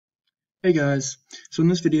Hey guys, so in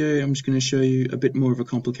this video I'm just going to show you a bit more of a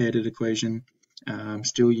complicated equation,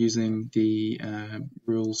 still using the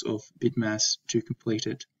rules of BIDMAS to complete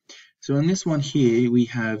it. So in this one here we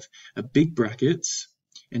have a big brackets,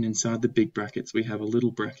 and inside the big brackets we have a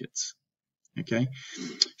little brackets. Okay,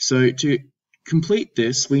 so to complete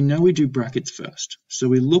this we know we do brackets first, so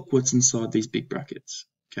we look what's inside these big brackets.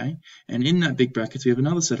 Okay, and in that big brackets we have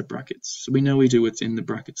another set of brackets, so we know we do what's in the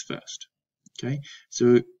brackets first. Okay,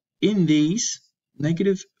 so in these,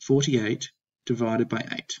 negative 48 divided by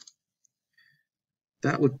 8.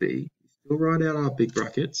 That would be, we'll write out our big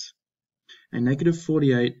brackets, and negative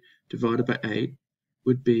 48 divided by 8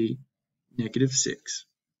 would be negative 6.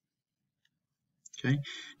 Okay,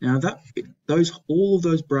 now all of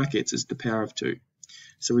those brackets is the power of 2.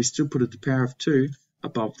 So we still put the power of 2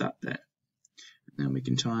 above that there. And then we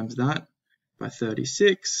can times that by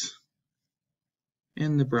 36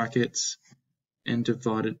 in the brackets and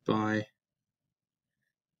divided by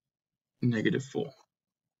negative 4.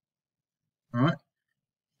 All right,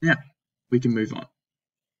 now we can move on.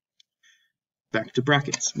 Back to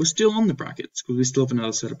brackets. We're still on the brackets because we still have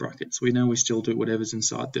another set of brackets. We know we still do whatever's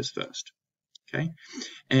inside this first. Okay,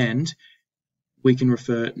 and we can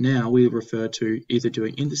refer to either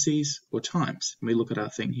doing indices or times. When we look at our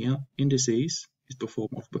thing here, indices is before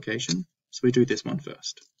multiplication, so we do this one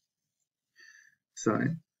first. So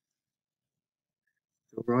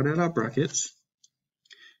we'll write out our brackets.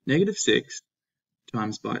 Negative 6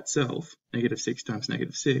 times by itself, negative 6 times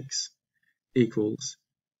negative 6 equals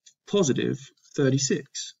positive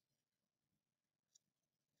 36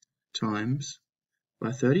 times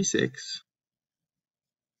by 36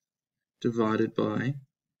 divided by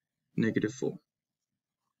negative 4.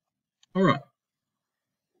 All right.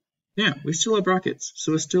 Now, we still have brackets,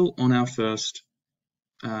 so we're still on our first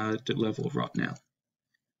level right now.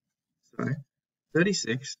 So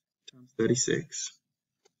 36 times 36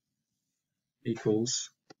 equals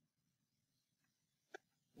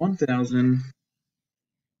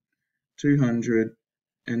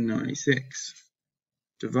 1,296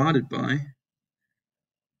 divided by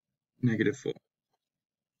negative 4.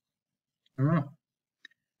 All right.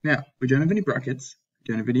 Now, we don't have any brackets, we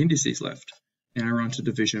don't have any indices left. Now we're on to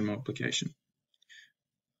division and multiplication.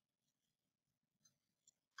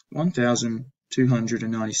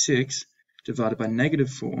 1,296 divided by negative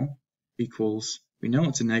 4 equals, we know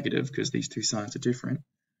it's a negative because these two signs are different,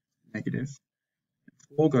 negative.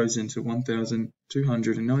 4 goes into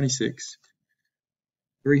 1,296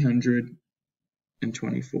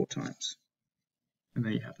 324 times. And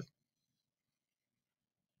there you have it.